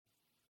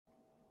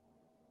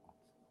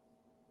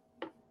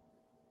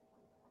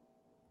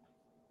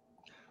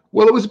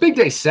Well, it was a big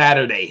day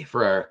Saturday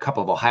for a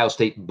couple of Ohio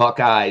State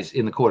Buckeyes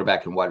in the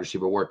quarterback and wide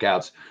receiver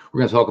workouts. We're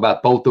going to talk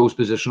about both those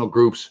positional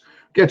groups.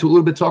 Get to a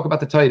little bit talk about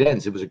the tight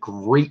ends. It was a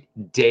great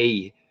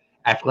day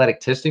athletic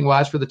testing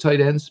wise for the tight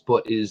ends,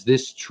 but is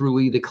this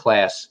truly the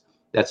class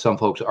that some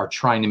folks are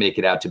trying to make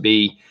it out to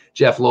be?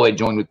 Jeff Lloyd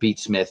joined with Pete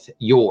Smith,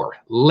 your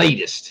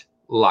latest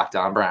Locked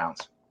On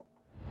Browns.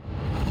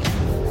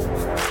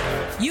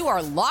 You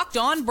are Locked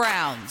On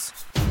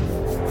Browns,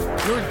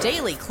 your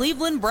daily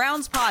Cleveland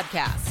Browns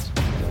podcast.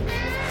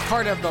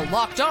 Part of the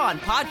Locked On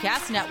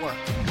Podcast Network.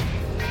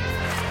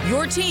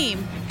 Your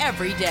team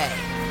every day.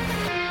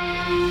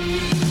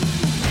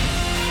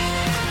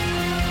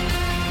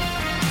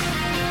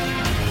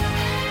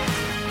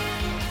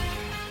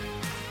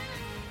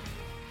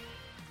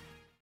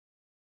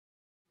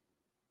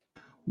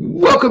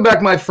 Welcome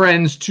back, my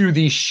friends, to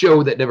the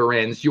show that never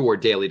ends, your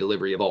daily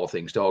delivery of all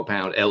things Dog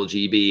Pound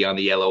LGB on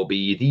the LOB,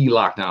 the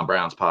Locked On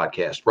Browns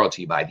podcast, brought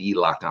to you by the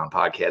Locked On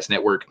Podcast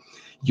Network.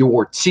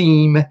 Your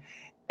team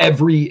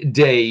every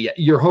day.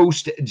 Your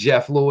host,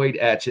 Jeff Lloyd,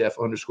 at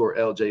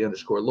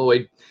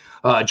Jeff_LJ_Lloyd.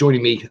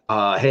 Joining me,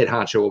 head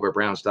honcho over at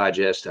Browns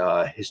Digest,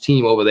 his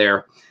team over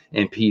there,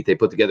 and Pete. They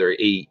put together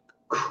a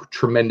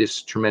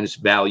tremendous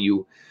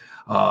value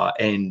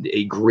and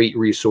a great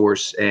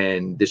resource.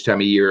 And this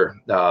time of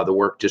year, the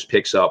work just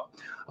picks up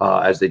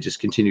as they just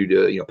continue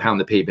to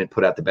pound the pavement,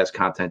 put out the best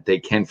content they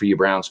can for you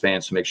Browns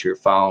fans. So make sure you're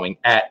following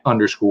at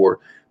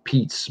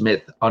 _Pete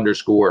Smith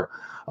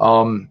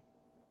 _.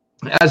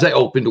 As I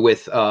opened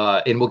with,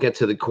 and we'll get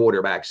to the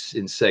quarterbacks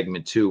in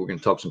segment 2. We're going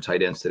to talk some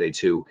tight ends today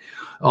too.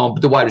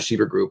 But the wide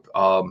receiver group,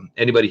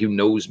 anybody who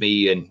knows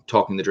me and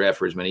talking the draft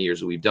for as many years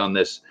as we've done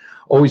this,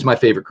 always my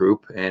favorite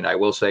group. And I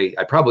will say,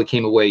 I probably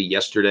came away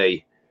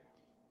yesterday,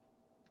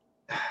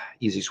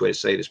 easiest way to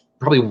say this,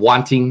 probably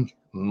wanting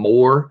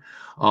more.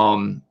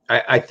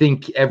 I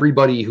think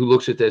everybody who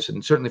looks at this,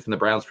 and certainly from the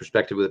Browns'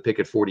 perspective with a pick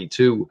at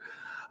 42,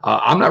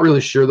 I'm not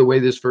really sure the way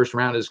this first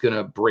round is going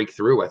to break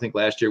through. I think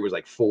last year was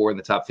like 4 in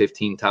the top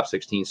 15, top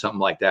 16, something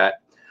like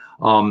that.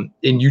 And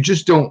you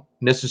just don't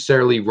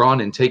necessarily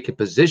run and take a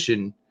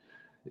position.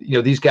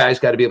 These guys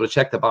got to be able to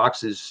check the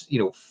boxes,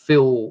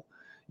 fill,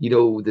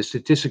 the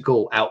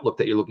statistical outlook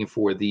that you're looking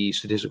for, the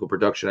statistical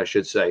production, I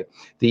should say,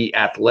 the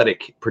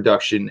athletic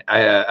production.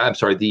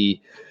 The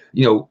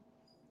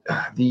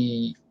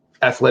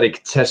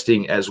athletic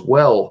testing as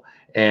well.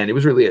 And it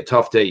was really a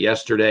tough day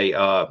yesterday.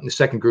 The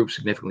second group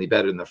significantly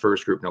better than the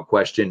first group, no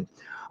question.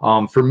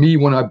 For me,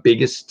 one of my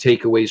biggest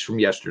takeaways from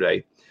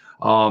yesterday,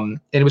 and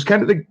it was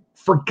kind of the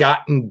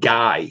forgotten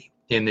guy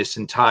in this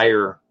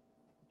entire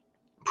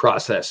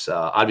process.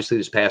 Obviously,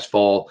 this past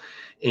fall,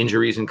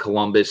 injuries in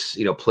Columbus,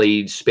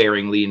 played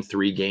sparingly in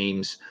 3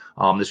 games.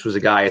 This was a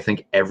guy I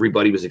think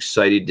everybody was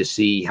excited to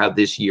see how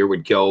this year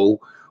would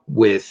go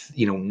with,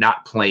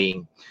 not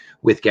playing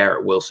with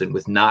Garrett Wilson,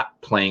 with not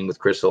playing with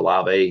Chris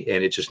Olave,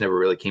 and it just never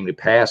really came to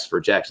pass for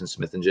Jackson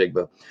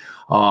Smith-Njigba.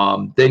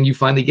 Then you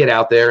finally get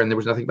out there, and there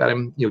was nothing about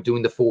him,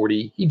 doing the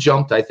 40. He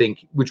jumped, I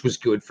think, which was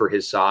good for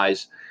his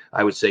size.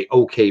 I would say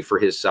okay for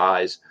his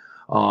size.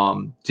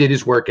 Did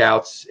his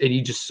workouts, and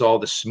you just saw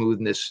the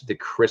smoothness, the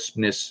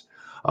crispness.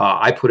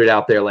 I put it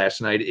out there last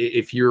night.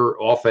 If your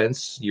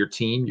offense, your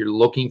team, you're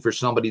looking for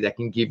somebody that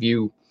can give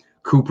you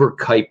Cooper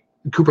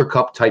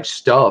Kupp type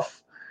stuff,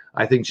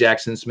 I think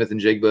Jackson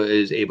Smith-Njigba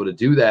is able to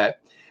do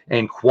that.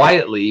 And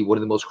quietly, one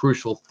of the most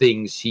crucial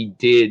things he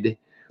did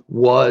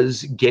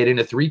was get in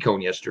a 3-cone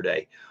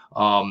yesterday.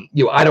 I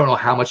don't know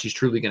how much he's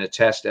truly going to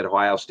test at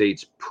Ohio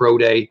State's Pro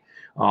Day,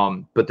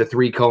 but the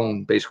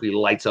 3-cone basically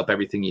lights up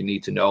everything you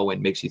need to know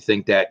and makes you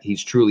think that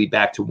he's truly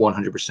back to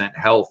 100%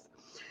 health.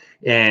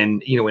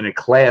 And, in a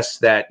class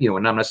that,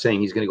 and I'm not saying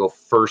he's going to go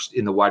first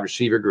in the wide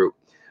receiver group,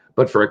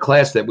 but for a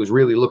class that was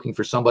really looking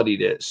for somebody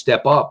to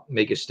step up,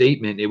 make a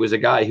statement, it was a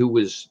guy who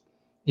was,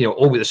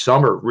 over the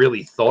summer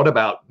really thought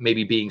about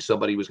maybe being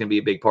somebody who was going to be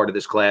a big part of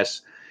this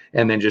class.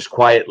 And then just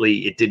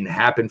quietly, it didn't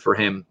happen for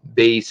him.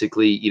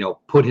 Basically,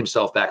 put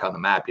himself back on the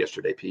map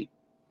yesterday, Pete.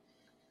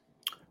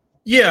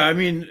 Yeah, I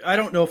mean, I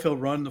don't know if he'll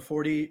run the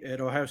 40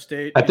 at Ohio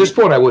State. At this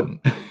point, I wouldn't.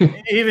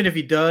 Even if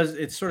he does,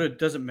 it sort of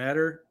doesn't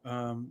matter.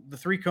 The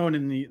 3-cone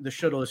and the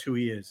shuttle is who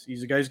he is.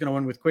 He's a guy who's going to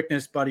win with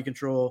quickness, body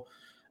control,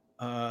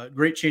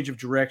 great change of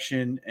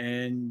direction,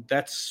 and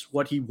that's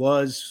what he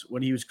was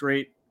when he was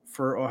great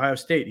for Ohio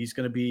State. He's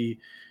going to be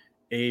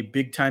a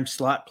big-time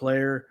slot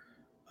player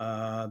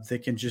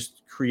that can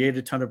just create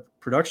a ton of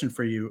production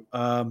for you.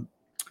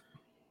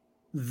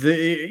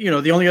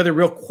 The only other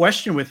real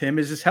question with him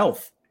is his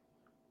health.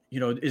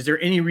 Is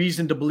there any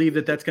reason to believe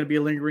that that's going to be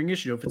a lingering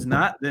issue? If it's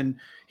not, then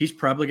he's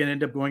probably going to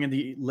end up going in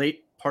the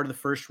late part of the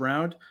first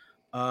round.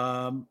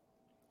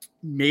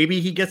 Maybe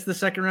he gets the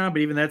second round,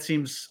 but even that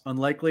seems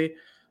unlikely.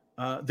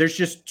 There's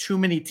just too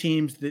many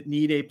teams that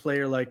need a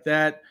player like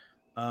that.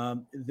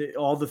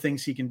 All the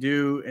things he can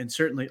do. And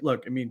certainly,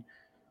 look, I mean,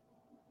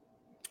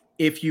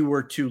 if you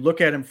were to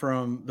look at him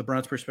from the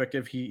Browns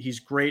perspective, he's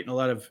great.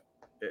 And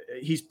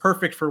he's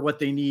perfect for what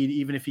they need,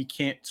 even if he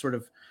can't sort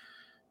of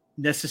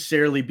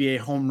necessarily be a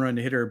home run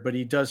hitter, but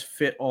he does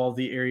fit all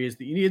the areas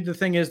that you need. The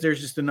thing is, there's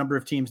just a number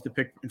of teams to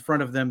pick in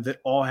front of them that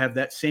all have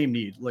that same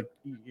need. Like,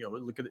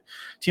 look at a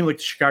team like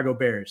the Chicago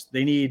Bears.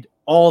 They need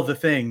all the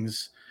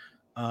things.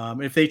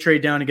 If they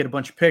trade down and get a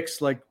bunch of picks,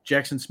 like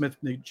Jackson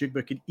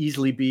Smith-Njigba could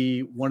easily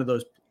be one of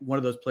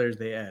those players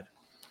they add.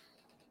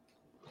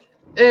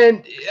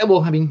 And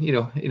well, I mean,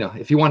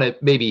 if you want to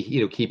maybe,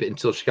 keep it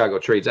until Chicago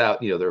trades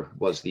out, there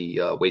was the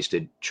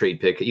wasted trade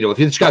pick. If you're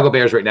the Chicago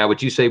Bears right now,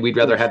 would you say we'd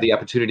rather have the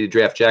opportunity to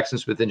draft Jackson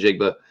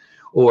Smith-Njigba,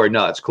 or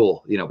no, it's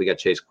cool. We got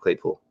Chase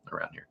Claypool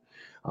around here.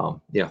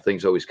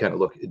 Things always kind of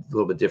look a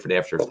little bit different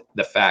after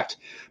the fact.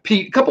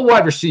 Pete, a couple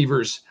wide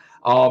receivers.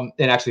 And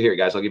actually here,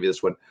 guys, I'll give you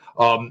this one.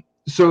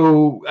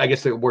 So I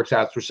guess it works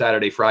out for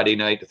Saturday, Friday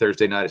night,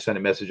 Thursday night. I sent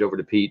a message over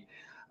to Pete.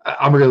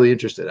 I'm really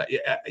interested.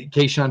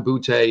 Kayshon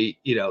Boutte,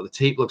 the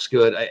tape looks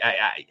good.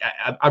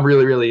 I'm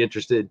really, really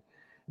interested.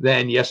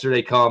 Then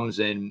yesterday comes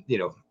and,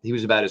 he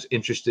was about as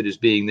interested as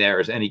being there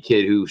as any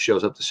kid who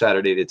shows up to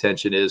Saturday at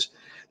attention is.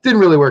 Didn't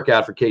really work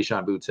out for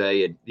Kayshon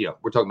Boutte. And,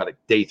 we're talking about a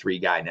day 3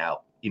 guy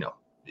now,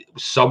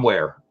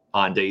 somewhere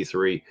on day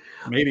 3.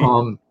 Maybe.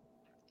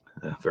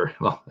 Very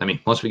well. I mean,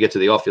 once we get to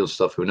the off-field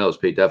stuff, who knows,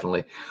 Pete,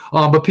 definitely.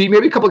 But Pete,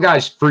 maybe a couple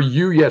guys for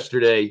you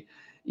yesterday.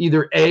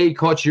 Either A,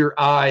 caught your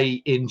eye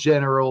in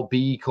general,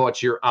 B,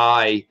 caught your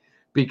eye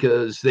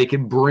because they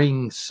can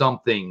bring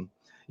something,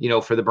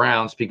 for the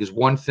Browns. Because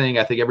one thing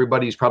I think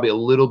everybody's probably a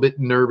little bit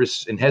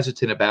nervous and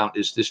hesitant about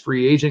is this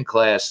free agent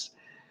class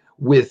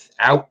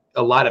without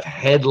a lot of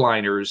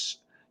headliners.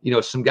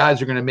 Some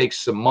guys are going to make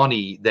some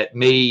money that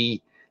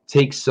may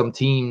take some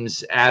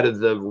teams out of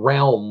the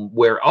realm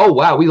where, oh,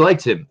 wow, we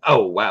liked him.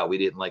 Oh, wow, we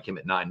didn't like him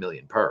at $9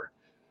 million per.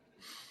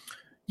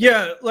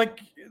 Yeah, like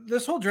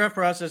this whole draft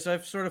process,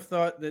 I've sort of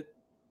thought that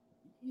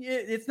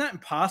it's not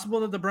impossible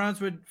that the Browns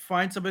would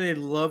find somebody they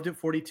loved at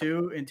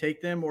 42 and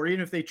take them, or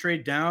even if they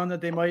trade down that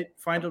they might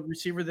find a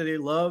receiver that they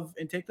love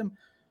and take them.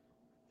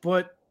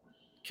 But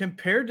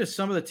compared to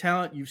some of the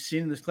talent you've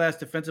seen in this class,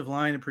 defensive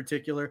line in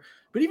particular,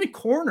 but even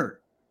corner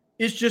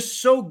is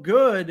just so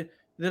good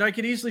that I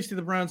could easily see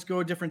the Browns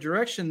go a different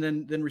direction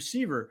than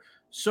receiver.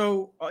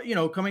 So,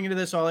 coming into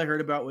this, all I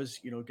heard about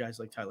was, guys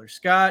like Tyler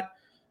Scott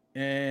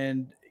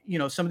and,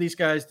 some of these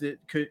guys that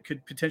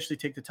could potentially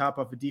take the top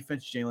off of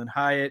defense, Jalen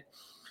Hyatt.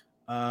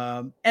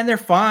 And they're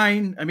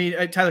fine. I mean,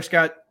 Tyler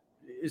Scott,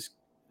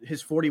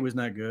 his 40 was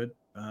not good.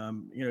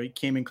 He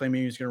came in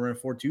claiming he was going to run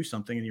 4.2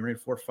 something, and he ran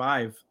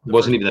 4.5.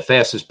 Wasn't even the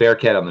fastest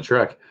Bearcat on the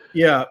track.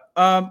 Yeah.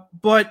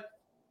 But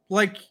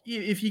like,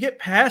 if you get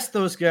past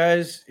those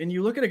guys and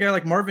you look at a guy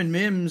like Marvin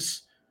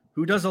Mims,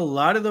 who does a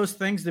lot of those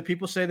things that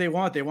people say they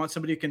want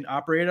somebody who can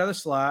operate out of the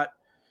slot,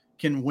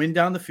 can win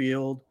down the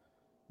field.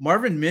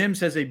 Marvin Mims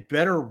has a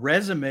better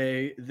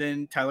resume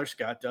than Tyler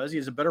Scott does. He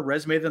has a better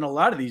resume than a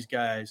lot of these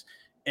guys,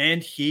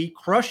 and he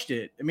crushed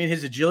it. I mean,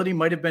 his agility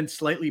might have been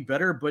slightly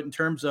better, but in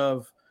terms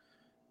of,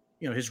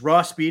 his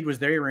raw speed was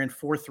there. He ran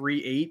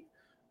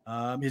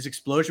 4.38. His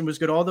explosion was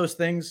good. All those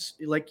things.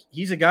 Like,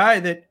 he's a guy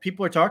that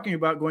people are talking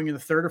about going in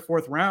the 3rd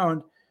or 4th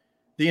round.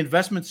 The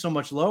investment's so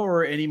much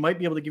lower, and he might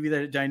be able to give you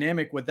that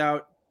dynamic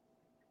without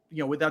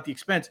the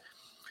expense.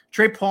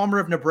 Trey Palmer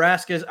of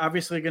Nebraska is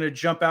obviously going to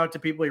jump out to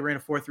people. He ran a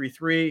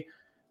 4.33.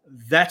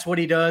 That's what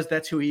he does.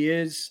 That's who he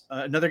is.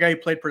 Another guy who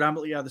played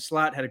predominantly out of the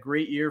slot, had a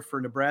great year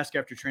for Nebraska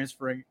after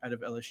transferring out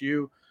of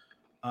LSU.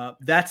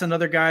 That's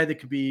another guy that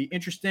could be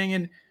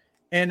interesting.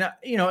 And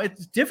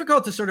it's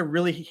difficult to sort of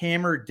really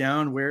hammer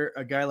down where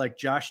a guy like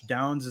Josh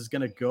Downs is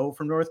going to go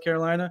from North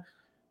Carolina.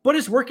 But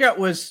his workout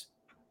was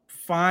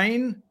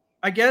fine,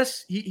 I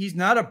guess. He's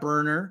not a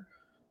burner,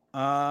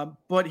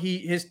 but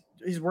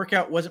his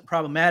workout wasn't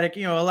problematic.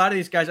 A lot of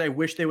these guys, I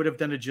wish they would have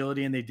done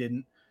agility and they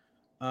didn't.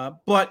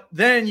 But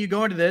then you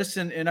go into this,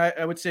 and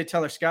I would say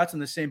Tyler Scott's in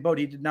the same boat.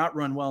 He did not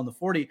run well in the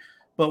 40,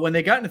 but when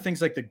they got into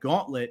things like the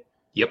gauntlet,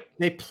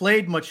 they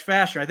played much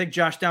faster. I think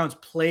Josh Downs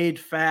played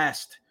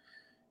fast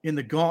in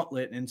the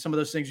gauntlet, and some of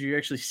those things you're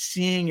actually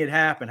seeing it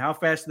happen. How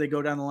fast do they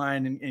go down the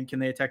line, and can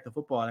they attack the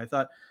football? And I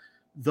thought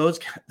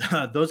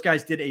those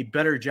guys did a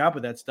better job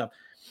with that stuff.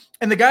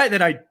 And the guy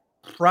that I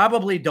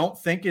probably don't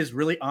think is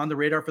really on the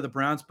radar for the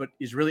Browns, but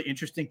is really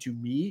interesting to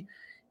me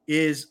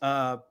is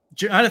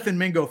Jonathan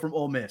Mingo from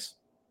Ole Miss.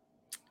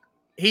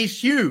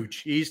 He's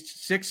huge. He's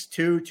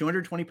 6'2",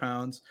 220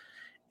 pounds.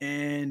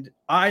 And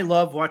I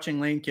love watching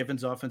Lane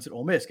Kiffin's offense at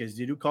Ole Miss because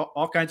they do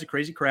all kinds of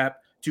crazy crap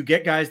to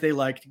get guys they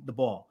like the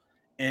ball.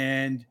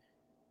 And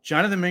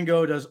Jonathan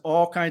Mingo does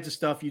all kinds of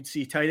stuff you'd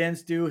see tight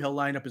ends do. He'll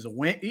line up as a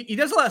wing. He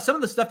does some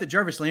of the stuff that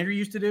Jarvis Landry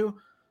used to do.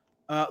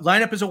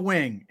 Line up as a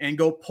wing and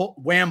go pull,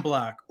 wham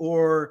block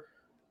or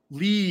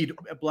lead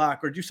block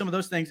or do some of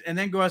those things and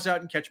then go out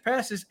and catch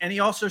passes. And he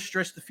also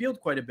stretched the field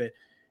quite a bit.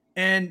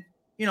 And,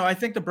 I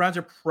think the Browns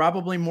are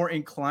probably more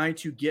inclined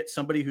to get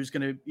somebody who's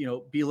going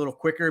to, be a little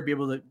quicker, be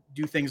able to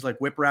do things like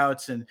whip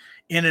routes and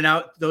in and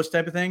out, those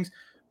type of things.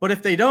 But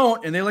if they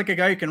don't, and they like a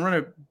guy who can run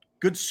a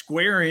good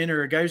square in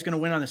or a guy who's going to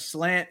win on a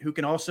slant, who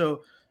can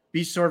also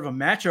be sort of a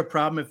matchup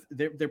problem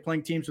if they're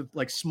playing teams with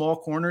like small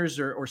corners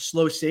or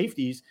slow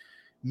safeties,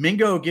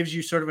 Mingo gives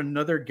you sort of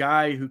another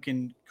guy who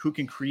can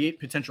create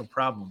potential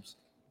problems.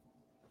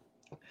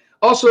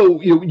 Also,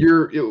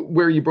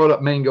 where you brought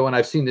up Mango, and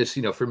I've seen this,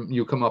 from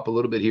you come up a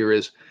little bit here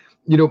is,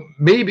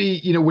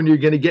 maybe, when you're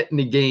going to get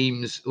into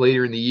games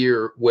later in the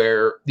year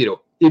where,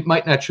 it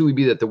might not truly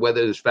be that the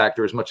weather is a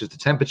factor as much as the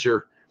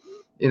temperature,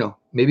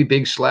 maybe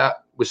Big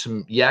Slap with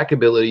some yak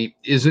ability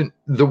isn't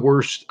the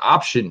worst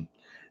option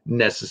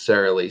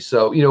necessarily.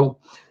 So,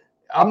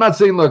 I'm not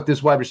saying, look,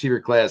 this wide receiver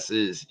class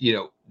is,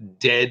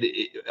 dead.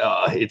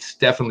 It's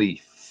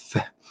definitely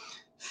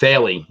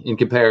failing in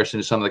comparison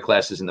to some of the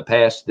classes in the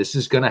past. This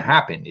is going to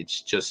happen.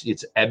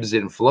 It's ebbs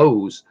and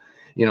flows.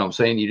 I'm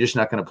saying you're just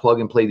not going to plug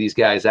and play these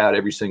guys out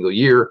every single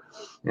year.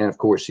 And of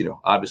course,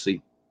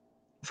 obviously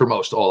for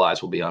most, all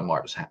eyes will be on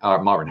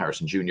Marvin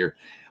Harrison Jr.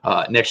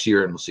 Next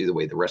year, and we'll see the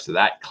way the rest of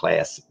that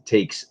class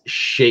takes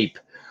shape.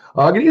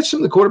 I'm going to get some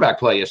of the quarterback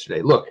play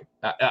yesterday. Look,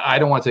 I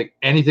don't want to take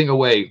anything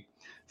away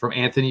from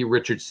Anthony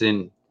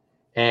Richardson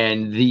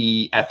and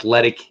the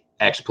athletic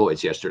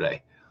exploits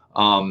yesterday.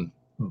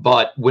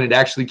 But when it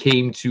actually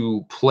came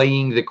to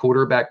playing the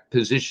quarterback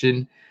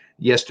position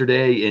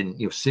yesterday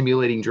and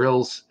simulating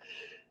drills,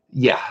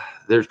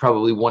 there's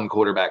probably one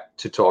quarterback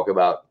to talk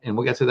about. And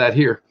we'll get to that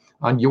here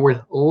on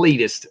your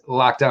latest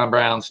Locked On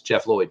Browns.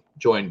 Jeff Lloyd,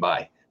 joined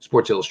by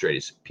Sports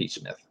Illustrated's Pete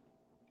Smith.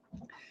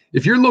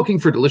 If you're looking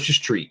for a delicious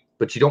treat,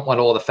 but you don't want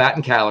all the fat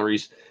and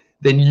calories,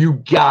 then you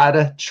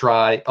gotta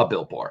try a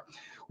Built Bar.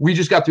 We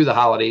just got through the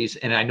holidays,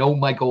 and I know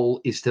my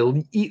goal is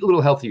to eat a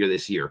little healthier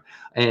this year.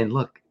 And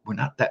look, we're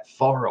not that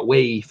far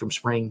away from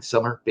spring,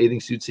 summer, bathing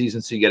suit season,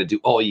 so you got to do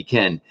all you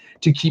can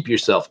to keep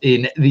yourself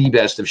in the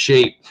best of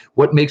shape.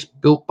 What makes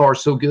Built Bar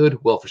so good?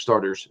 Well, for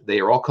starters, they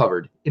are all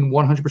covered in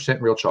 100%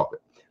 real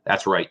chocolate.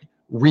 That's right,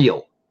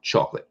 real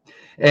chocolate.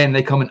 And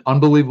they come in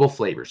unbelievable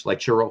flavors like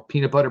churro,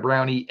 peanut butter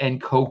brownie,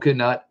 and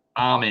coconut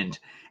almond.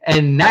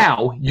 And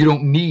now you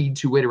don't need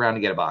to wait around to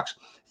get a box.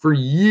 For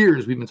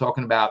years, we've been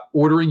talking about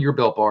ordering your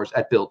Built Bars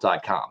at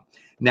Built.com.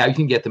 Now you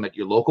can get them at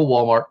your local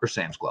Walmart or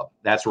Sam's Club.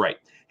 That's right.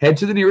 Head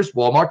to the nearest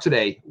Walmart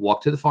today,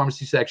 walk to the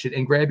pharmacy section,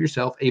 and grab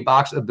yourself a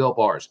box of Built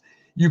Bars.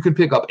 You can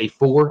pick up a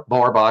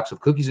 4-bar box of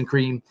cookies and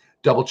cream,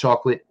 double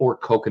chocolate, or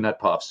coconut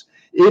puffs.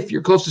 If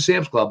you're close to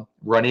Sam's Club,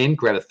 run in,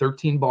 grab a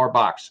 13-bar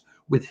box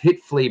with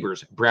hit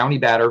flavors, brownie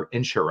batter,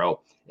 and churro,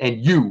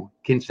 and you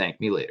can thank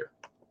me later.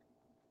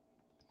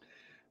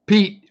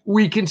 Pete,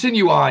 we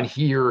continue on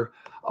here.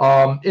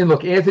 And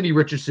look, Anthony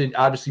Richardson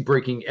obviously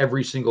breaking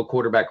every single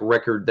quarterback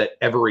record that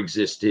ever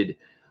existed.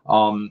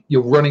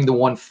 Running the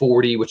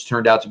 140, which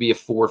turned out to be a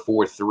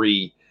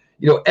 4.43.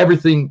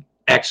 Everything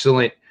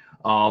excellent.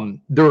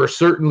 There are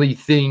certainly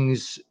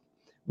things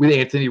with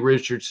Anthony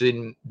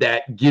Richardson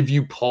that give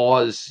you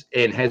pause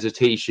and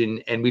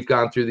hesitation, and we've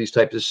gone through these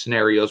types of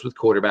scenarios with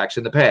quarterbacks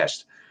in the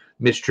past.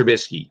 Mitch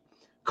Trubisky,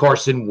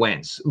 Carson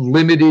Wentz,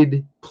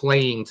 limited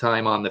playing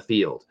time on the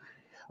field.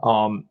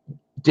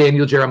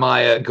 Daniel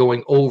Jeremiah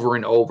going over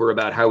and over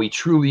about how he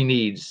truly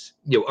needs,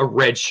 a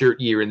red shirt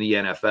year in the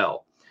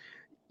NFL.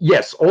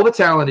 Yes, all the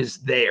talent is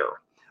there,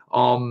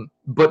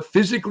 but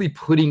physically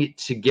putting it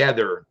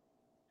together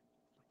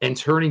and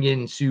turning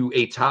into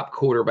a top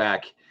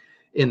quarterback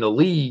in the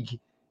league,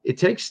 it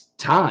takes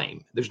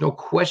time. There's no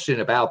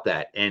question about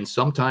that. And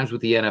sometimes with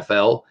the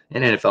NFL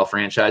and NFL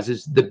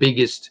franchises, the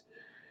biggest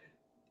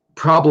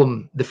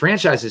problem the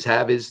franchises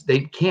have is they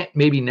can't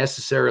maybe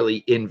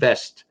necessarily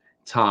invest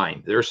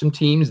time. There are some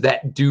teams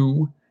that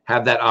do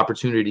have that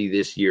opportunity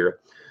this year.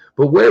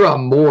 But where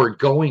I'm more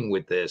going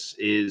with this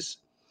is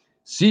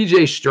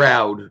CJ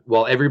Stroud,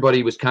 while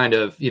everybody was kind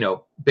of,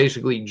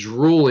 basically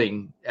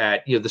drooling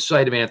at, the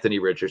sight of Anthony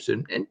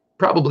Richardson, and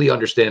probably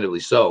understandably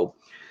so,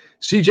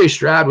 CJ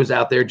Stroud was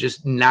out there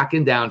just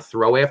knocking down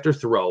throw after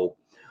throw.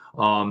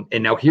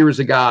 And now here is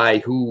a guy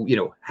who,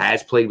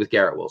 has played with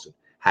Garrett Wilson,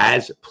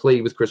 has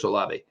played with Chris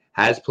Olave,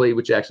 has played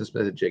with Jackson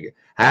Smith-Njigba,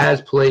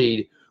 has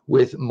played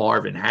with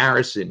Marvin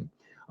Harrison.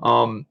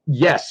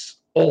 Yes,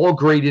 all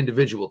great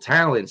individual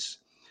talents,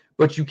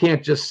 but you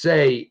can't just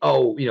say,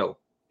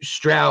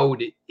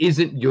 Stroud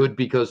isn't good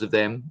because of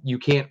them. You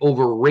can't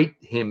overrate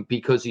him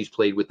because he's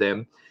played with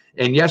them.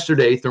 And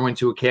yesterday, throwing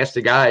to a cast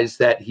of guys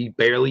that he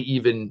barely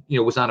even,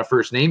 was on a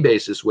first name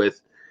basis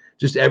with,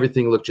 just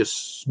everything looked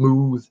just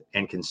smooth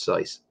and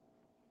concise.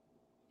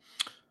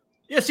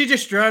 Yeah, CJ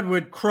Stroud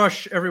would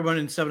crush everyone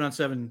in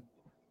 7-on-7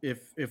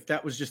 if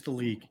that was just the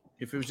league.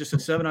 If it was just a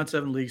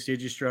 7-on-7 league,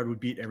 CJ Stroud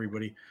would beat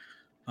everybody.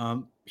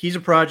 He's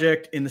a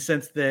project in the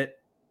sense that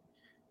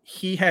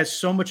he has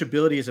so much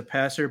ability as a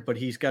passer, but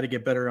he's got to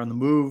get better on the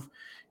move.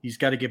 He's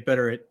got to get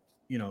better at,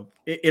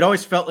 it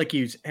always felt like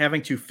he was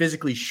having to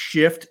physically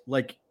shift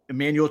like a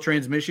manual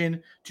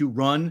transmission to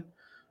run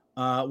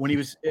when he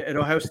was at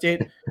Ohio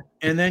State.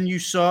 And then you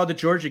saw the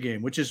Georgia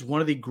game, which is one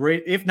of the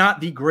great, if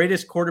not the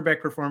greatest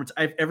quarterback performance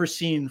I've ever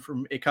seen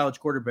from a college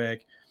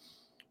quarterback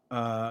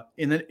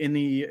in the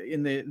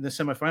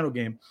semifinal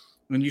game.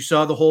 When you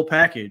saw the whole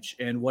package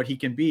and what he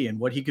can be, and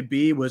what he could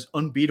be was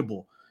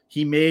unbeatable.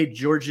 He made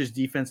Georgia's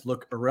defense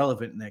look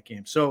irrelevant in that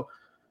game. So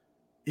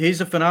he's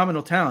a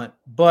phenomenal talent,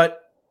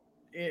 but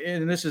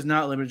and this is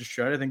not limited to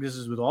Stroud, I think this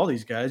is with all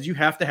these guys, you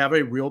have to have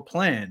a real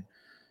plan.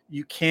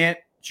 You can't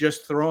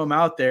just throw them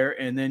out there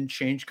and then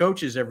change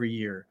coaches every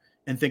year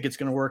and think it's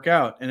going to work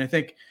out. And I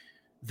think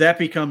that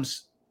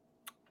becomes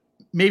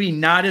maybe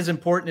not as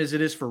important as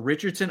it is for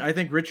Richardson. I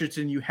think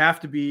Richardson, you have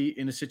to be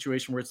in a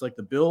situation where it's like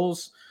the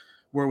Bills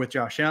were with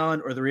Josh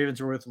Allen or the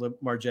Ravens were with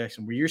Lamar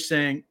Jackson, where you're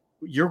saying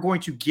you're going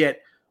to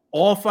get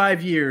all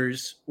 5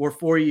 years or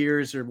 4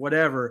 years or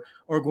whatever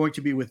are going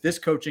to be with this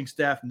coaching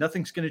staff.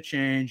 Nothing's going to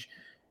change.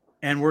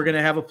 And we're going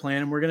to have a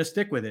plan and we're going to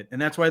stick with it.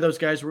 And that's why those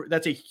guys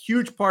that's a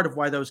huge part of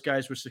why those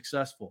guys were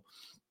successful.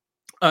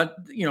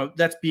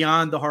 That's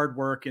beyond the hard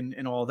work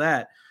and all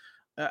that.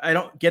 I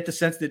don't get the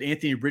sense that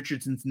Anthony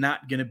Richardson's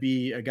not going to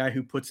be a guy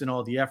who puts in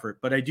all the effort,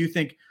 but I do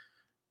think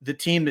the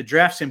team that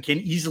drafts him can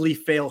easily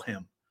fail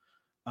him.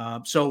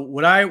 So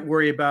what I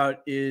worry about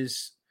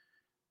is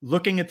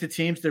looking at the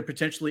teams that are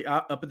potentially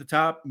up at the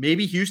top.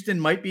 Maybe Houston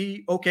might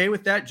be okay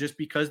with that just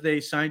because they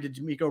signed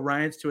D'Amico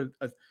Ryans to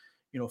a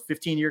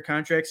 15-year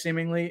contract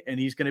seemingly, and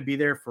he's going to be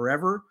there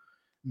forever.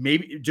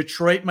 Maybe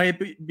Detroit might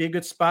be a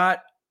good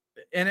spot.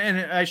 And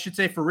I should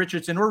say for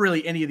Richardson or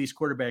really any of these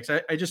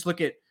quarterbacks, I just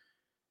look at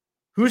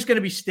who's going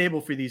to be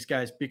stable for these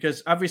guys,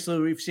 because obviously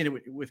we've seen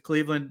it with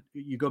Cleveland.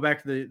 You go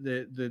back to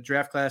the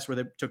draft class where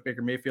they took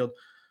Baker Mayfield.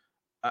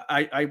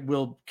 I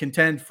will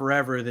contend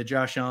forever that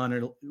Josh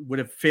Allen would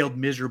have failed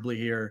miserably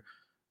here,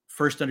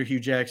 first under Hugh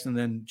Jackson,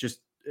 then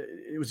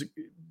it was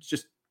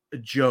just a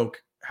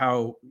joke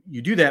how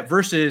you do that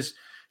versus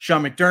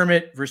Sean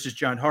McDermott versus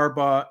John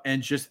Harbaugh,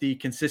 and just the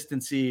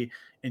consistency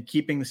and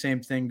keeping the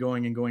same thing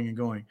going and going and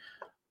going.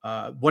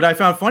 What I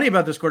found funny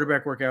about this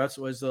quarterback workouts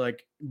was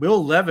like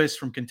Will Levis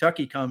from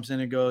Kentucky comes in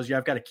and goes, "Yeah,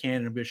 I've got a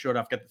cannon. I'm going to show it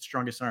off. I've got the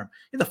strongest arm."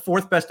 He's the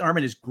fourth best arm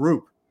in his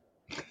group.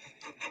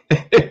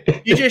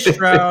 DJ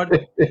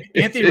Stroud,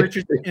 Anthony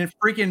Richardson, and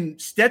freaking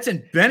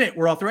Stetson Bennett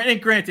were all throwing.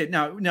 And granted,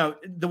 now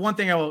the one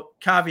thing I will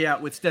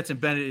caveat with Stetson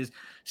Bennett is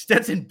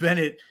Stetson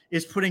Bennett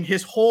is putting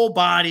his whole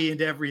body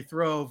into every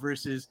throw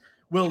versus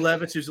Will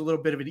Levis, who's a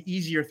little bit of an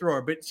easier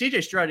thrower. But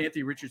CJ Stroud and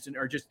Anthony Richardson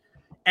are just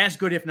as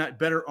good, if not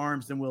better,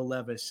 arms than Will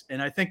Levis.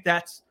 And I think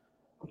that's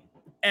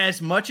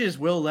as much as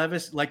Will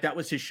Levis, like that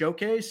was his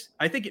showcase,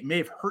 I think it may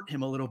have hurt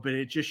him a little bit.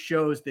 It just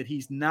shows that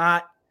he's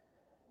not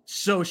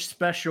so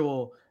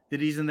special that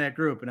he's in that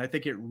group. And I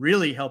think it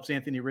really helps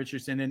Anthony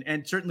Richardson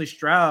and certainly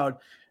Stroud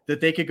that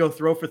they could go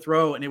throw for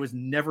throw and it was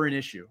never an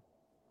issue.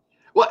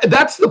 Well,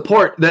 that's the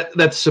part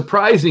that's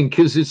surprising,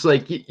 because it's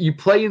like you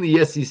play in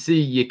the SEC,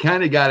 you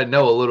kind of got to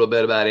know a little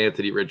bit about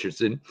Anthony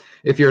Richardson.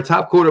 If you're a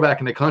top quarterback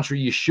in the country,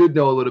 you should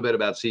know a little bit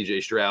about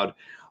CJ Stroud.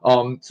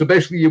 So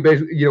basically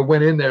you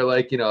went in there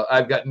like,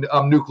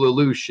 I'm Nuke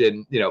LaLoosh,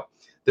 and,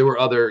 there were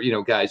other,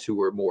 guys who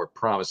were more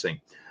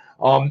promising.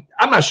 I'm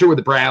not sure where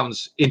the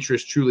Browns'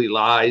 interest truly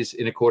lies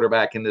in a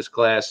quarterback in this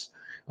class.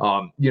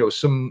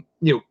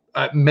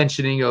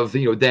 Mentioning of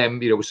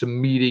them,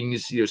 some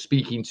meetings,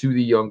 speaking to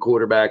the young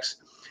quarterbacks.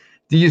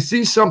 Do you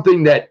see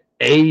something that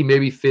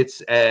maybe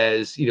fits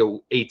as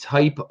a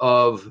type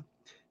of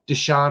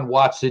Deshaun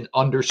Watson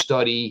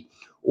understudy,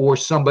 or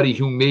somebody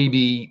who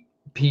maybe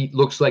Pete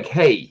looks like,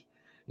 hey,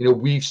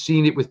 we've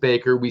seen it with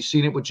Baker, we've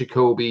seen it with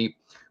Jacoby.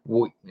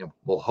 We'll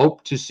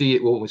hope to see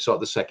it when we saw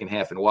the second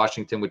half in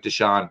Washington with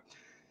Deshaun.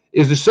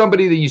 Is there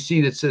somebody that you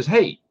see that says,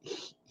 hey,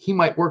 he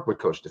might work with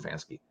Coach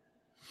Stefanski?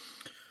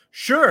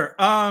 Sure.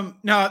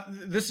 Now,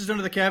 this is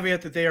under the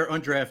caveat that they are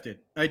undrafted.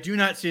 I do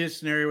not see a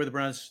scenario where the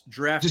Browns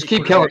draft. Just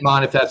keep Kellen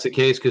Mond if that's the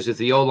case, because if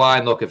the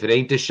O-line, look, if it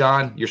ain't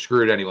Deshaun, you're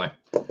screwed anyway.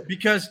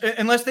 Because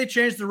unless they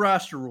change the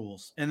roster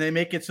rules and they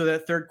make it so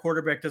that third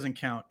quarterback doesn't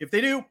count. If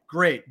they do,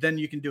 great, then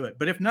you can do it.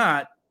 But if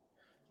not,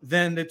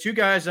 then the two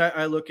guys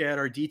I look at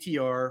are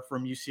DTR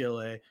from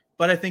UCLA,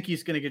 but I think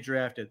he's going to get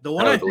drafted. The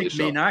one I think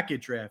may not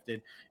get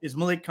drafted is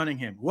Malik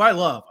Cunningham, who I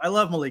love. I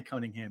love Malik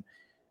Cunningham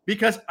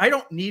because I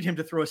don't need him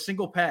to throw a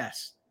single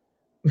pass.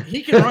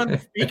 He can run.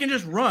 He can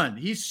just run.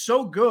 He's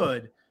so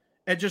good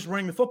at just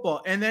running the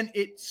football. And then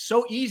it's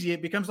so easy.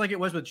 It becomes like it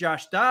was with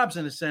Josh Dobbs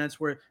in a sense,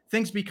 where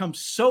things become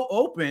so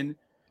open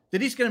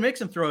that he's going to make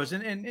some throws.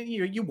 And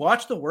you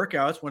watch the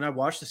workouts when I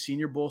watch the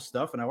Senior Bowl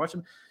stuff and I watch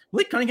him.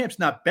 Malik Cunningham's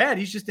not bad.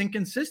 He's just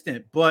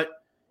inconsistent, but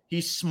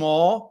he's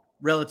small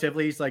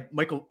relatively. He's like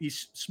Michael.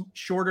 He's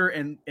shorter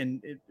and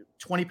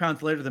 20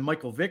 pounds lighter than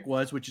Michael Vick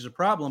was, which is a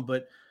problem,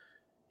 but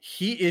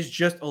he is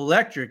just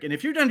electric. And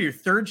if you're down to your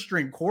third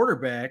string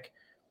quarterback,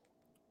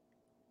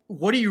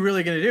 what are you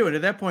really going to do? And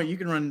at that point, you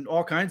can run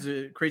all kinds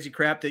of crazy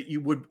crap that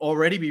you would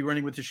already be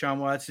running with Deshaun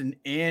Watson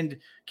and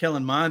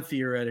Kellen Mond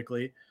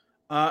theoretically.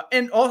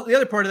 And all the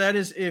other part of that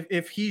is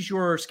if he's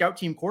your scout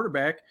team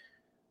quarterback,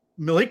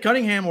 Malik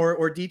Cunningham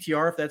or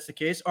DTR, if that's the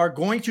case, are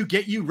going to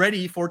get you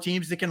ready for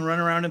teams that can run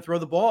around and throw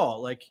the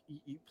ball. Like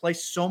you play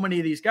so many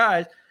of these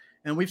guys,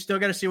 and we've still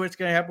got to see what's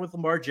going to happen with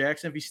Lamar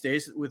Jackson if he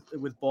stays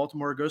with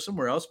Baltimore or goes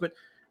somewhere else. But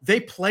they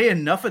play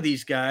enough of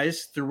these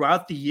guys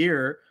throughout the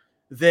year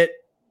that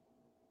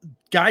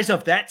guys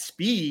of that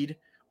speed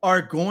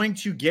are going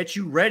to get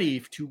you ready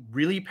to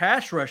really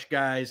pass rush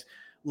guys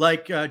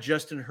like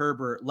Justin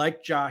Herbert,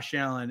 like Josh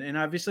Allen. And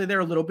obviously they're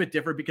a little bit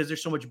different because they're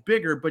so much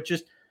bigger, but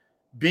just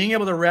being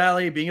able to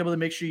rally, being able to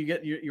make sure you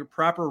get your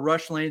proper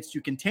rush lanes to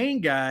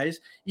contain guys,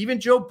 even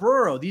Joe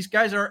Burrow, these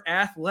guys are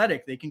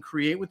athletic. They can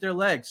create with their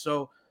legs.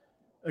 So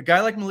a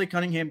guy like Malik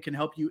Cunningham can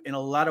help you in a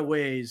lot of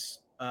ways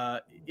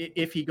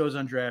if he goes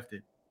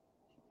undrafted.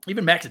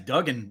 Even Max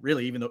Duggan,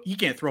 really, even though he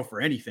can't throw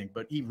for anything,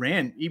 but he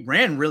ran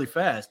really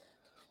fast.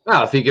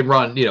 Well, if he can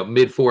run, low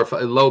mid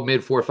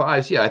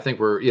 4.5s, yeah, I think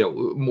we're,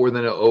 more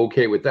than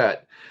okay with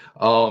that.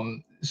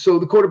 So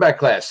the quarterback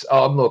class,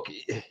 look,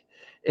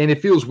 and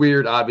it feels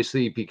weird,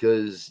 obviously,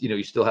 because,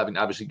 you still haven't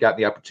obviously gotten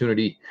the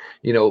opportunity,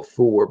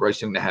 for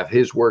Bryce Young to have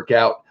his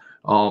workout.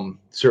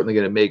 Certainly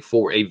going to make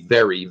for a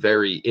very,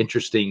 very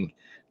interesting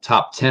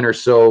top 10 or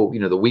so,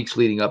 the weeks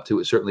leading up to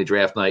it, certainly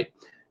draft night,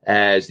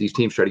 as these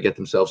teams try to get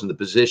themselves in the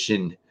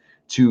position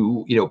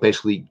to,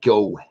 basically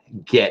go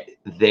get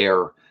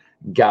their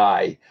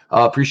guy.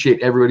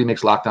 Appreciate everybody who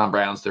makes Locked On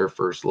Browns their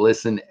first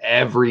listen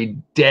every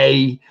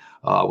day,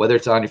 whether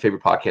it's on your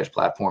favorite podcast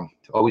platform.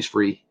 Always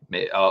free,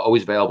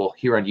 always available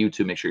here on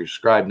YouTube. Make sure you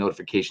subscribe,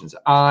 notifications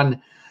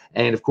on.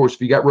 And of course,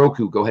 if you got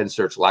Roku, go ahead and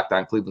search Locked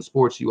On Cleveland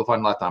Sports. You will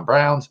find Locked On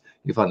Browns.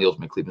 You'll find the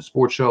Ultimate Cleveland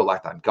Sports Show,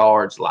 Locked On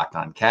Guards, Locked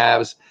On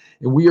Cavs.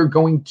 And we are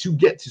going to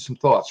get to some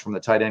thoughts from the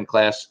tight end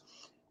class.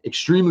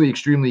 Extremely,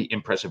 extremely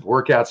impressive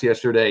workouts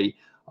yesterday.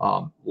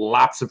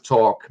 Lots of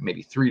talk,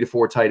 maybe 3 to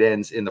 4 tight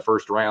ends in the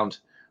first round.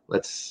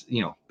 Let's,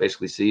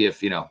 basically see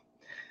if,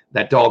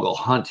 that dog will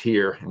hunt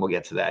here. And we'll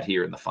get to that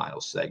here in the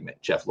final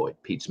segment. Jeff Lloyd,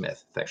 Pete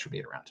Smith, thanks for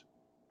being around.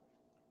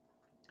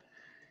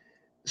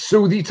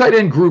 So the tight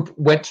end group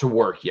went to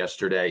work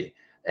yesterday.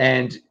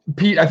 And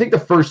Pete, I think the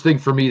first thing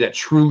for me that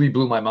truly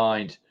blew my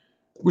mind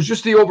was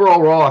just the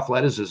overall raw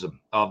athleticism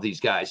of these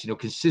guys,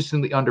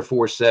 consistently under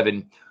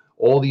 4.7.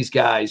 All these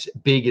guys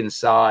big in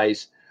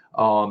size,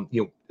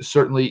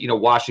 certainly,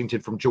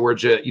 Washington from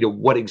Georgia,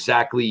 what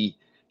exactly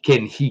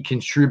can he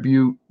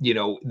contribute?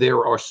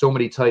 There are so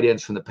many tight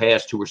ends from the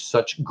past who were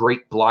such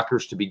great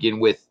blockers to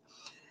begin with.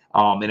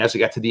 And as they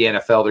got to the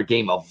NFL, their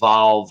game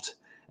evolved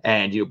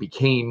and,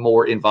 became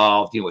more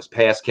involved, as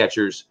pass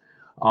catchers.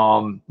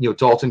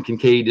 Dalton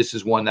Kincaid, this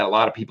is one that a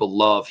lot of people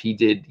love. He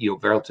did,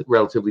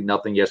 relatively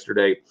nothing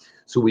yesterday.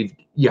 So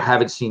you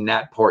haven't seen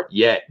that part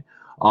yet.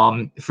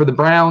 For the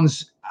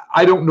Browns,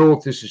 I don't know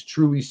if this is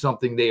truly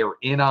something they are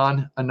in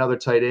on, another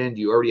tight end.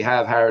 You already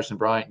have Harrison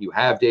Bryant. You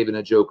have David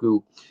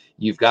Njoku.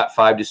 You've got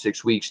 5 to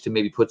 6 weeks to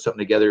maybe put something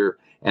together.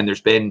 And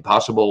there's been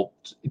possible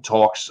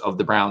talks of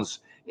the Browns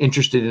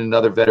interested in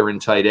another veteran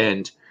tight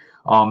end.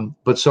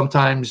 But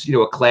sometimes,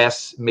 a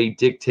class may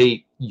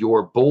dictate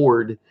your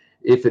board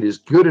if it is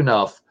good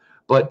enough.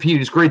 But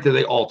Pete, it's great that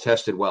they all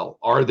tested well.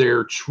 Are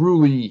there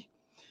truly,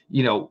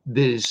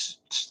 this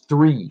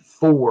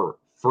 3-4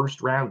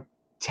 first round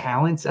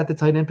talents at the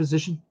tight end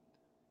position?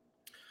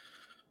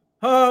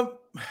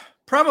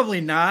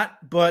 Probably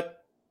not,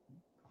 but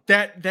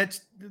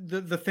that's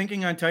the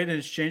thinking on tight end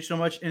has changed so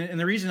much. And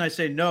the reason I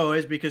say no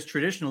is because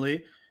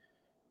traditionally,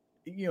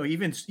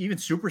 even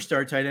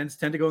superstar tight ends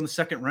tend to go in the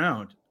second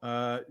round.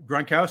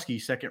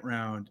 Gronkowski, second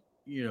round.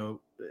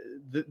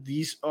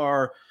 These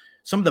are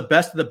some of the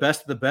best of the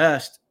best of the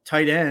best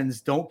tight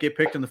ends don't get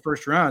picked in the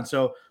first round.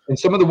 So, and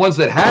some of the ones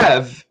that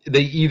have,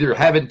 they either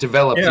haven't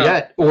developed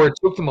yet or it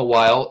took them a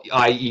while,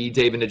 i.e.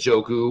 David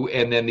Njoku.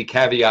 And then the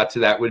caveat to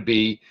that would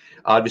be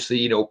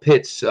obviously,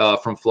 Pitts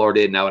from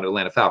Florida and now an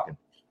Atlanta Falcon.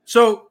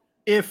 So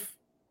if,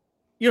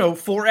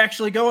 4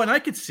 actually go, and I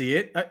could see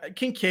it,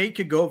 Kincaid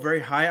could go very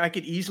high. I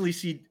could easily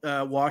see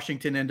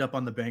Washington end up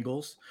on the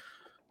Bengals.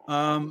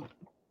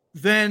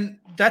 Then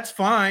that's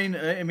fine.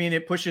 I mean,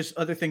 it pushes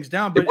other things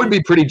down. But it would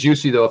be pretty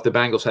juicy, though, if the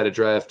Bengals had to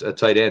draft a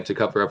tight end to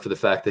cover up for the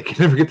fact they can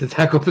never get the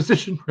tackle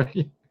position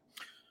right.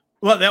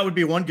 Well, that would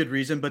be one good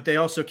reason, but they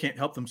also can't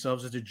help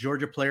themselves. As a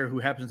Georgia player who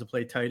happens to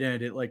play tight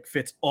end, it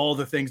fits all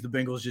the things the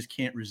Bengals just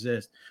can't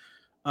resist.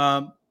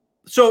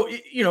 So,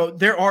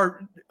 there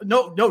are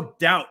no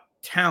doubt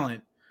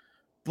talent,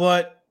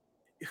 but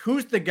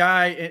who's the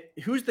guy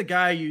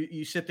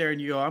you sit there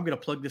and you go, I'm going to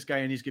plug this guy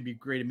in. He's going to be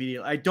great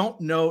immediately. I don't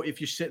know if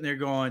you're sitting there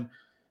going,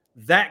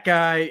 that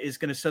guy is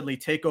going to suddenly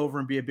take over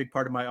and be a big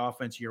part of my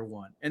offense year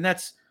one. And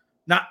that's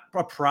not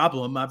a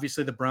problem.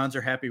 Obviously the Browns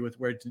are happy with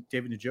where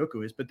David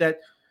Njoku is, but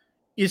that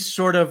is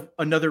sort of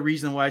another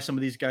reason why some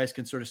of these guys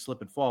can sort of slip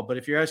and fall. But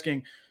if you're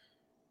asking,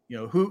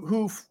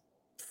 who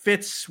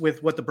fits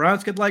with what the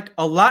Browns could like,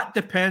 a lot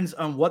depends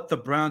on what the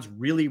Browns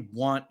really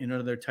want in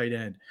another tight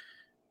end.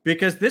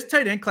 Because this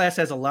tight end class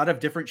has a lot of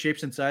different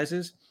shapes and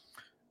sizes.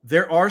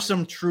 There are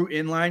some true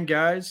inline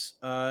guys.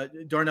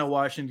 Darnell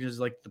Washington is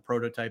like the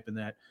prototype in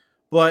that.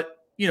 But,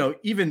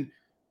 even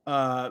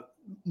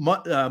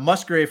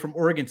Musgrave from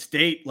Oregon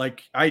State,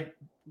 I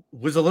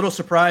was a little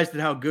surprised at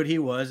how good he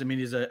was. I mean,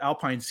 he's an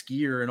alpine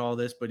skier and all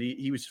this, but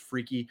he was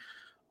freaky.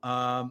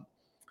 But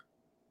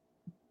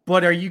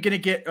are you going to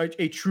get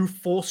a true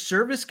full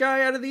service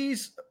guy out of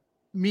these?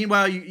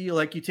 Meanwhile,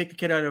 you take the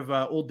kid out of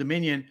Old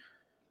Dominion,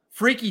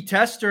 freaky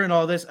tester and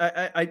all this.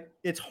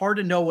 It's hard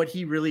to know what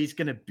he really is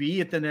going to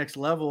be at the next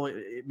level.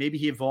 Maybe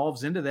he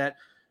evolves into that.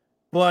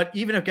 But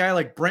even a guy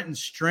like Brenton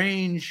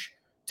Strange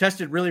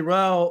tested really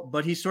well,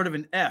 but he's sort of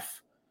an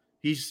F.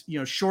 He's,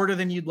 shorter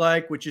than you'd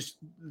like, which is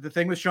the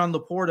thing with Sean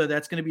Laporta.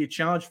 That's going to be a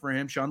challenge for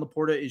him. Sean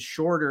Laporta is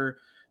shorter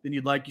than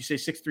you'd like. You say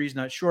 6'3" is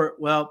not short.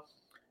 Well,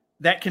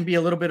 that can be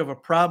a little bit of a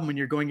problem when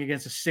you're going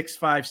against a 6'5",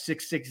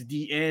 6'6"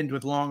 D end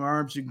with long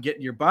arms who can get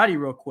in your body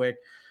real quick,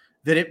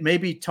 that it may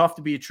be tough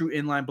to be a true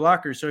inline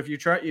blocker. So if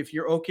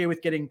you're okay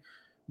with getting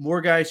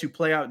more guys who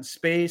play out in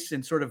space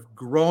and sort of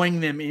growing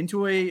them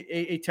into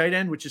a tight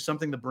end, which is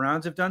something the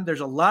Browns have done, there's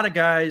a lot of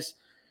guys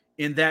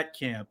in that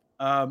camp.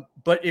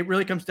 But it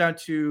really comes down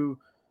to,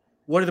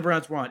 what do the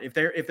Browns want? If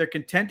they're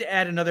content to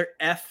add another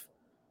F,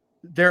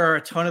 there are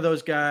a ton of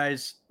those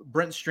guys.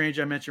 Brenton Strange,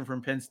 I mentioned,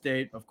 from Penn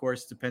State. Of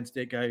course, the Penn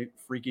State guy,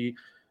 freaky,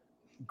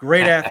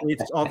 great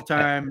athletes all the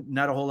time.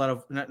 Not a whole lot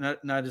of not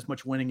as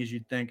much winning as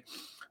you'd think.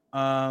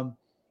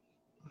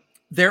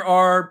 There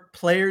are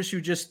players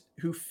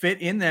who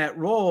fit in that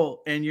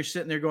role, and you're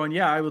sitting there going,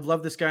 yeah, I would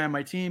love this guy on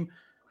my team.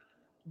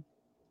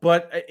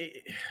 But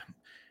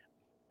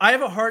I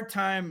have a hard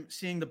time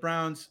seeing the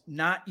Browns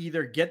not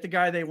either get the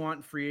guy they want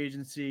in free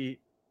agency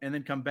and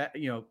then come back.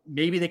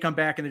 Maybe they come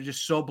back and they're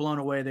just so blown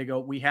away, they go,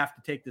 we have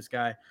to take this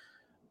guy.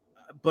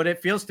 But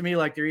it feels to me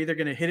like they're either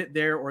going to hit it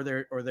there or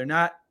they're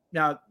not.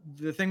 Now,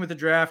 the thing with the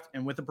draft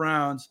and with the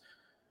Browns,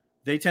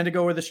 they tend to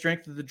go where the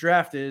strength of the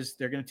draft is.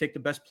 They're going to take the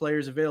best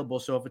players available.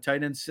 So if a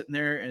tight end's sitting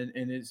there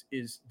and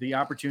is the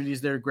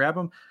opportunities there to grab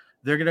them,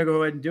 they're going to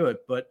go ahead and do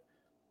it. But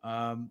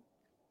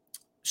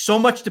so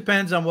much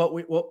depends on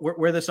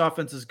where this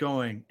offense is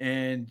going.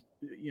 And,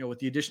 with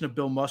the addition of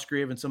Bill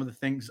Musgrave and some of the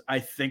things I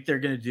think they're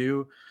going to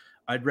do,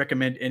 I'd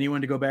recommend anyone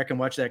to go back and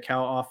watch that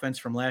Cal offense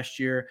from last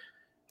year.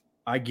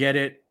 I get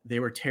it. They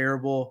were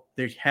terrible.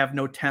 They have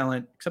no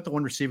talent, except the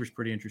one receiver is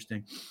pretty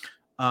interesting.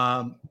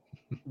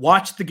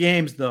 Watch the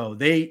games, though.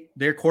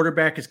 Their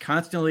quarterback is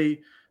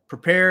constantly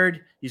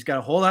prepared. He's got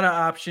a whole lot of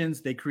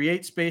options. They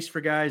create space for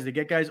guys. They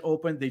get guys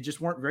open. They just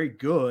weren't very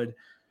good.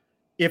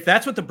 If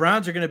that's what the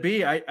Browns are going to be,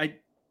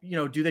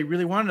 do they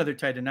really want another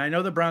tight end? I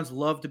know the Browns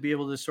love to be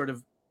able to sort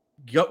of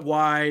get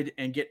wide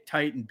and get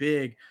tight and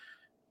big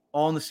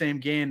all in the same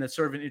game. That's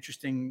sort of an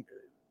interesting,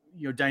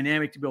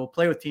 dynamic to be able to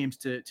play with teams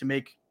to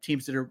make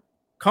teams that are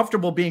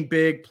comfortable being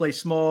big play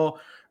small,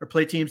 or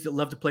play teams that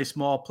love to play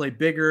small play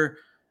bigger.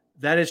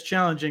 That is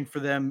challenging for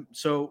them.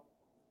 So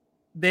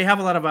they have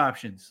a lot of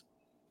options.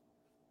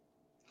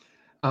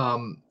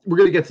 We're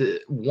going to get to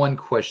one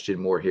question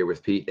more here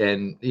with Pete.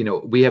 And,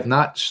 we have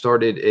not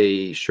started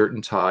a shirt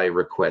and tie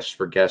request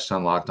for guests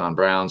on Locked On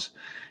Browns.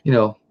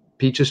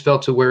 Pete just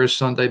felt to wear his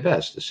Sunday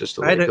best. It's just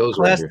the way it goes.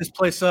 I had to class this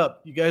place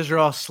up. You guys are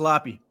all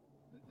sloppy.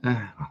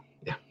 Yeah.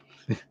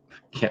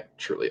 Can't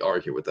truly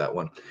argue with that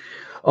one.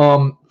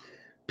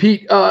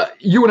 Pete,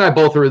 you and I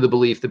both are of the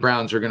belief the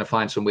Browns are going to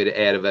find some way to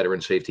add a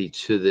veteran safety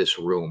to this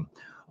room.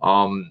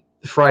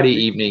 Friday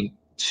evening,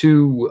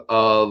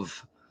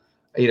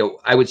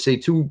 I would say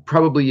two,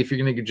 probably, if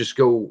you're going to just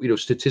go,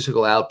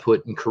 statistical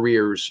output and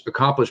careers,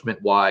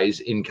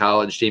 accomplishment-wise in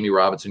college, Jamie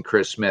Robinson,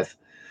 Chris Smith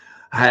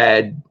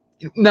had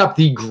not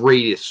the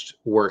greatest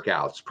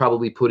workouts,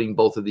 probably putting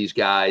both of these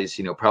guys,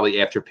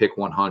 probably after pick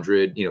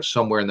 100,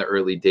 somewhere in the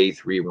early day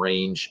 3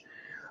 range.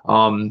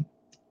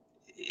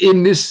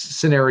 In this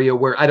scenario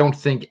where I don't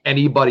think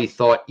anybody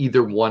thought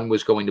either one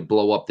was going to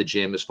blow up the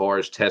gym as far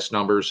as test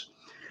numbers,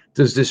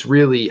 does this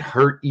really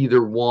hurt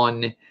either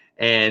one?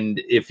 And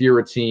if you're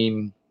a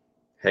team,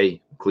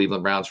 hey,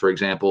 Cleveland Browns, for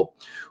example,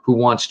 who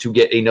wants to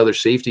get another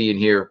safety in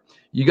here,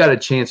 you got a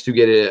chance to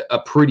get a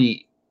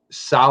pretty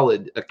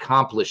solid,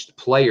 accomplished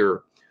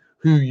player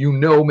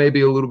who may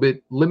be a little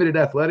bit limited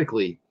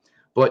athletically,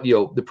 but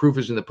the proof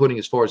is in the pudding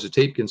as far as the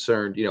tape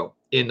concerned.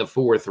 In the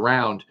 4th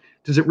round,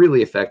 does it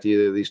really affect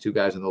either of these two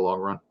guys in the long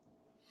run?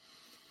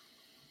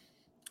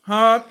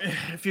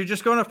 If you're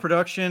just going off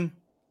production,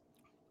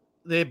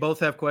 they both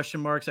have question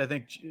marks. I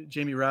think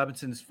Jamie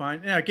Robinson is fine.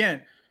 And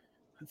again,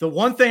 the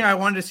one thing I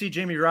wanted to see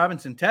Jamie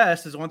Robinson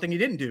test is the one thing he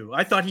didn't do.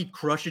 I thought he'd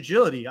crush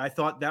agility. I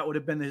thought that would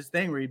have been his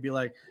thing, where he'd be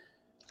like,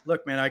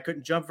 look, man, I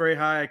couldn't jump very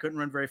high. I couldn't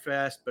run very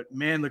fast, but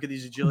man, look at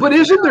these agility. But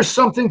isn't there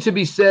something to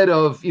be said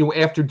of,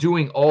 after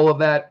doing all of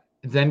that,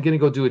 then going to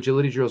go do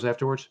agility drills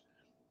afterwards?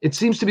 It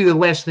seems to be the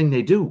last thing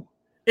they do.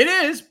 It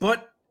is,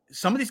 but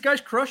some of these guys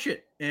crush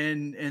it,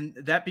 and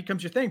that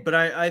becomes your thing. But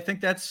I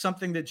think that's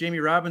something that Jamie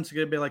Robbins is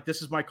going to be like,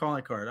 this is my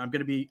calling card. I'm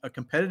going to be a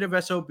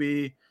competitive SOB,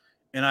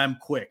 and I'm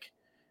quick.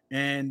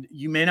 And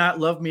you may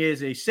not love me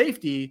as a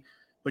safety,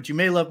 but you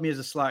may love me as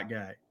a slot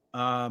guy.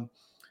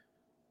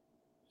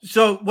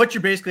 So what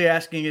you're basically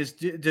asking is,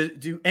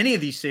 do any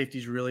of these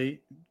safeties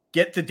really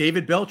get the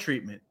David Bell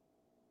treatment?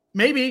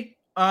 Maybe.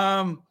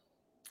 As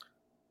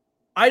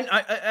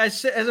I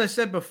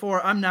said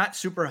before, I'm not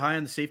super high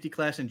on the safety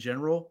class in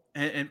general,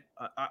 and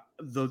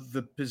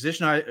the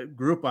position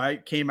group I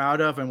came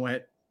out of and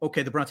went,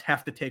 okay, the Browns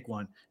have to take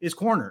one is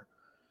corner.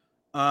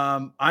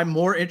 I'm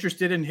more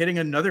interested in hitting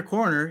another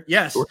corner.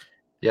 Yes. Sure.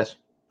 Yes.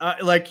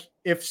 Like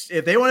if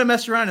they want to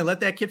mess around and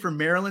let that kid from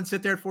Maryland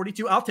sit there at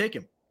 42, I'll take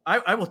him.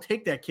 I will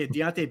take that kid,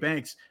 Deonte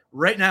Banks,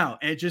 right now,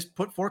 and just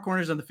put 4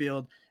 corners on the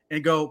field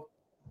and go,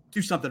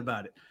 do something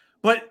about it.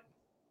 But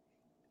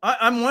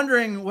I'm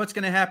wondering what's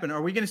going to happen.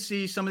 Are we going to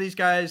see some of these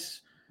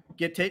guys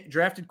get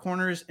drafted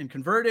corners and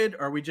converted?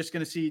 Are we just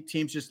going to see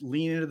teams just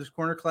lean into this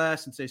corner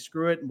class and say,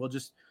 screw it, and we'll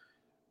just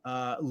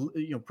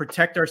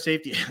protect our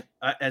safety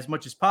as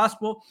much as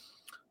possible?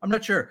 I'm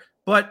not sure.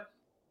 But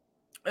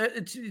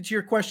to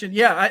your question,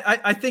 yeah,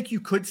 I think you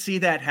could see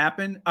that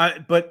happen.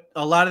 But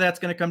a lot of that's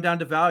going to come down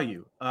to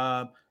value.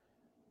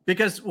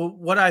 Because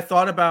what I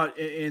thought about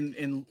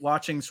in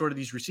watching sort of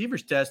these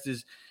receivers test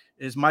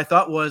is my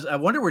thought was, I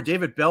wonder where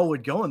David Bell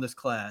would go in this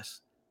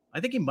class. I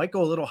think he might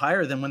go a little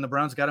higher than when the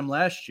Browns got him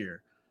last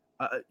year,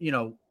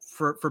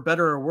 for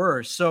better or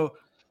worse. So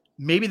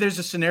maybe there's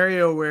a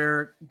scenario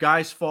where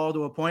guys fall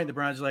to a point, the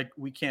Browns are like,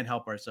 we can't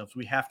help ourselves.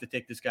 We have to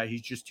take this guy.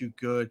 He's just too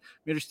good.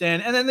 We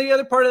understand. And then the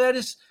other part of that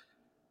is,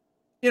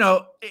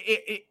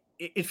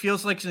 it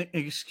feels like an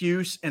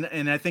excuse.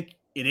 And I think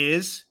it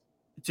is,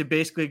 to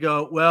basically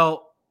go,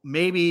 well,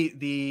 maybe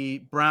the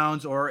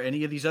Browns or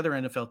any of these other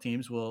NFL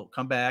teams will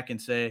come back and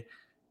say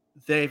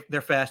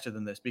they're faster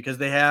than this because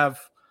they have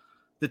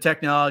the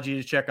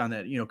technology to check on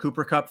that.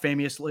 Cooper Kupp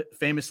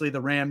famously,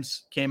 the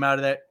Rams came out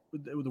of that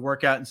the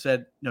workout and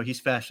said, no, he's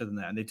faster than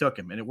that. And they took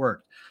him and it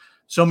worked.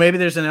 So maybe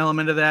there's an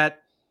element of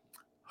that.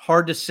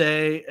 Hard to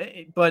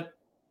say, but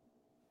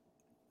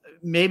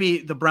maybe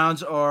the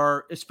Browns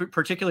are,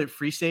 particularly at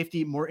free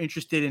safety, more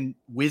interested in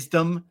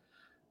wisdom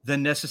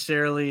than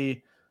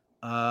necessarily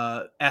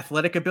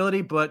athletic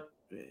ability, but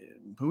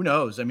who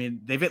knows? I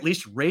mean, they've at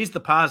least raised the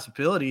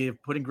possibility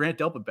of putting Grant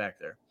Delpit back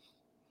there.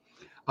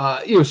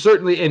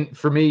 Certainly. And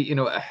for me,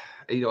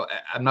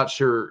 I'm not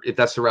sure if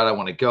that's the route I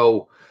want to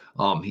go.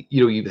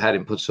 You've had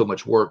him put so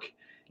much work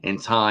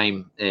and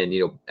time, and,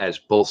 as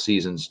both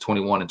seasons,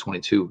 21 and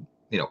 22,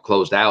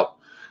 closed out,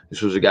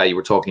 this was a guy you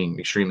were talking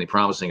extremely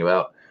promising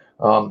about.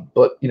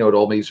 But, it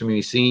all needs to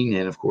be seen.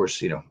 And of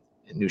course,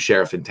 new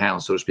sheriff in town,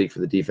 so to speak, for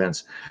the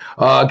defense.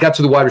 Got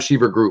to the wide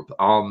receiver group.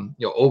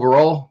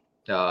 Overall,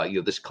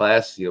 this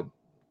class,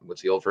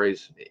 what's the old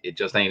phrase? It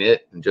just ain't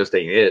it, and just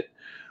ain't it.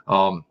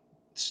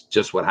 It's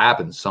just what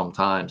happens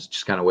sometimes. It's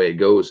just kind of way it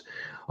goes.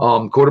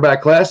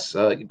 Quarterback class,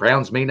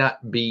 Browns may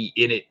not be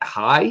in it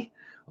high.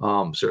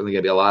 Certainly going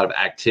to be a lot of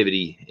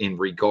activity in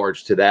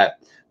regards to that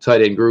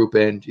tight end group,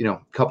 and a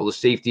couple of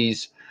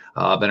safeties.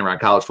 Been around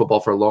college football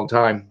for a long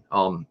time.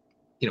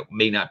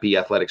 May not be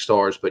athletic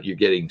stars, but you're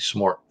getting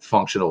smart,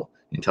 functional,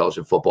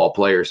 intelligent football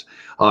players.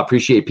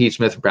 Appreciate Pete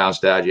Smith from Browns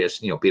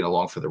Digest, being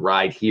along for the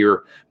ride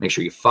here. Make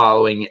sure you're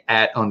following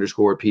at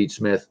 _Pete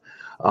Smith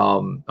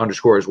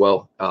 _ as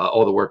well.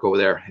 All the work over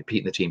there.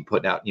 Pete and the team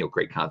putting out,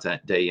 great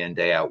content day in,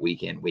 day out,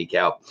 week in, week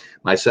out.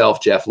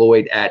 Myself, Jeff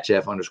Lloyd at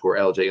Jeff _LJ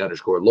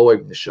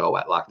 _Lloyd. The show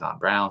at Locked On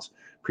Browns.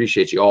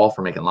 Appreciate you all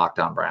for making Locked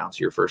On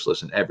Browns your first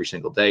listen every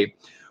single day.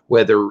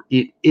 Whether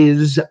it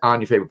is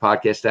on your favorite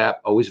podcast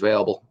app, always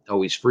available,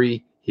 always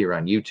free here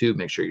on YouTube.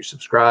 Make sure you're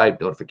subscribed,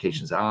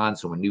 notifications on,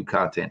 so when new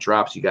content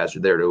drops, you guys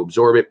are there to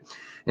absorb it.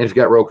 And if you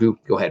got Roku,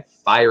 go ahead,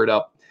 fire it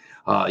up.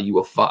 You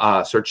will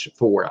search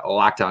for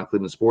Locked On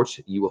Cleveland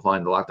Sports. You will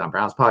find the Locked On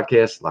Browns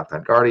podcast, Locked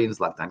On Guardians,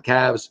 Locked On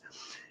Cavs,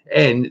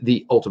 and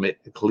the Ultimate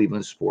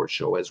Cleveland Sports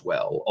Show as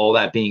well. All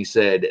that being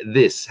said,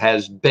 this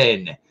has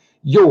been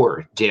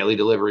your daily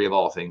delivery of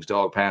all things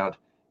Dog Pound,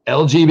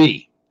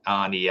 LGB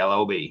on the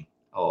LOB.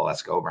 Oh,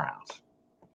 let's go Browns.